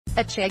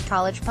A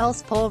Chegg-College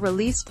Pulse poll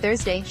released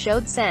Thursday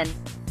showed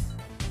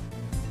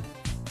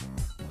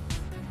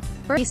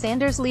Bernie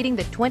Sanders leading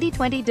the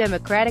 2020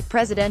 Democratic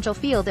presidential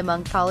field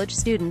among college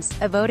students,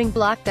 a voting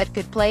bloc that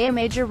could play a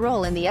major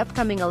role in the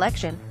upcoming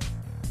election.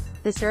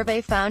 The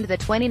survey found that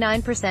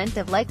 29%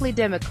 of likely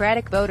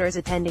Democratic voters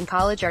attending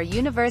college or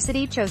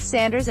university chose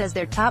Sanders as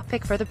their top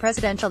pick for the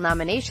presidential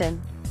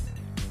nomination.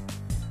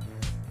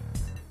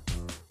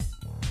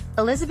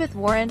 Elizabeth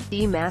Warren,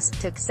 D-Mass,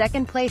 took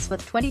second place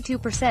with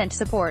 22%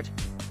 support.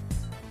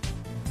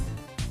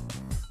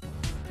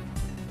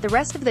 The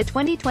rest of the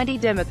 2020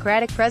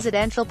 Democratic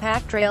presidential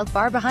pack trailed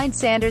far behind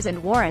Sanders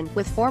and Warren,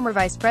 with former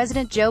Vice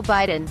President Joe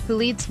Biden, who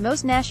leads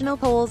most national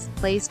polls,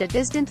 placed a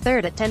distant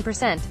third at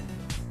 10%.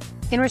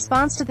 In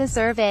response to the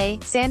survey,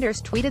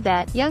 Sanders tweeted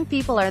that, "Young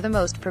people are the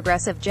most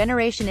progressive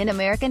generation in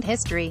American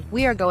history.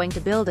 We are going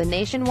to build a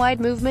nationwide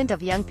movement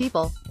of young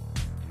people,"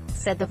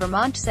 said the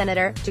Vermont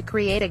senator, "to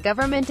create a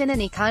government and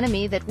an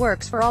economy that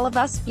works for all of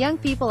us. Young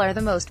people are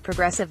the most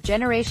progressive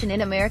generation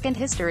in American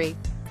history.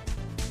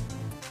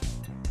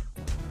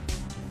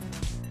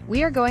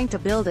 We are going to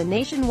build a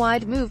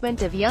nationwide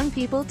movement of young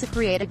people to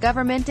create a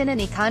government and an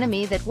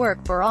economy that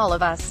work for all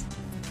of us."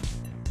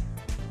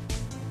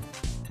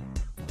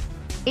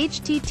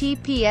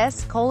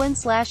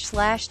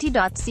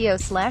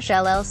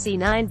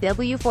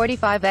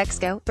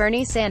 https://t.co/LLC9W45exco,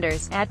 Bernie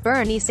Sanders,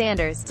 @Bernie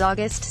Sanders.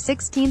 August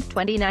 16,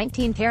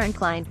 2019. Karen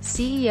Klein,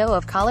 CEO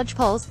of College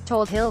Pulse,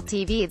 told Hill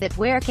TV that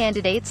where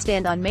candidates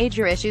stand on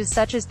major issues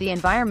such as the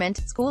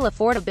environment, school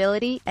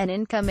affordability, and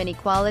income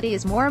inequality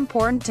is more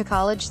important to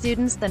college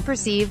students than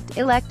perceived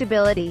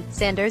electability.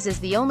 Sanders is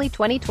the only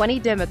 2020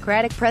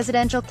 Democratic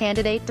presidential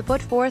candidate to put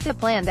forth a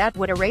plan that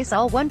would erase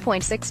all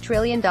 $1.6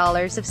 trillion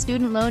of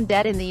student loan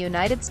debt in the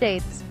United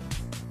States.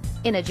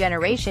 In a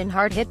generation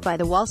hard hit by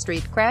the Wall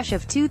Street crash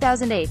of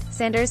 2008,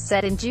 Sanders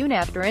said in June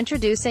after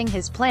introducing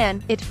his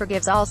plan, "It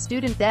forgives all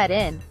student debt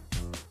and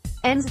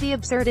ends the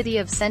absurdity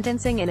of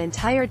sentencing an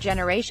entire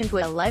generation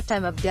to a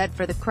lifetime of debt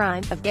for the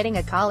crime of getting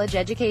a college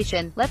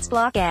education. Let's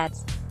block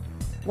ads."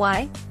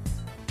 Why?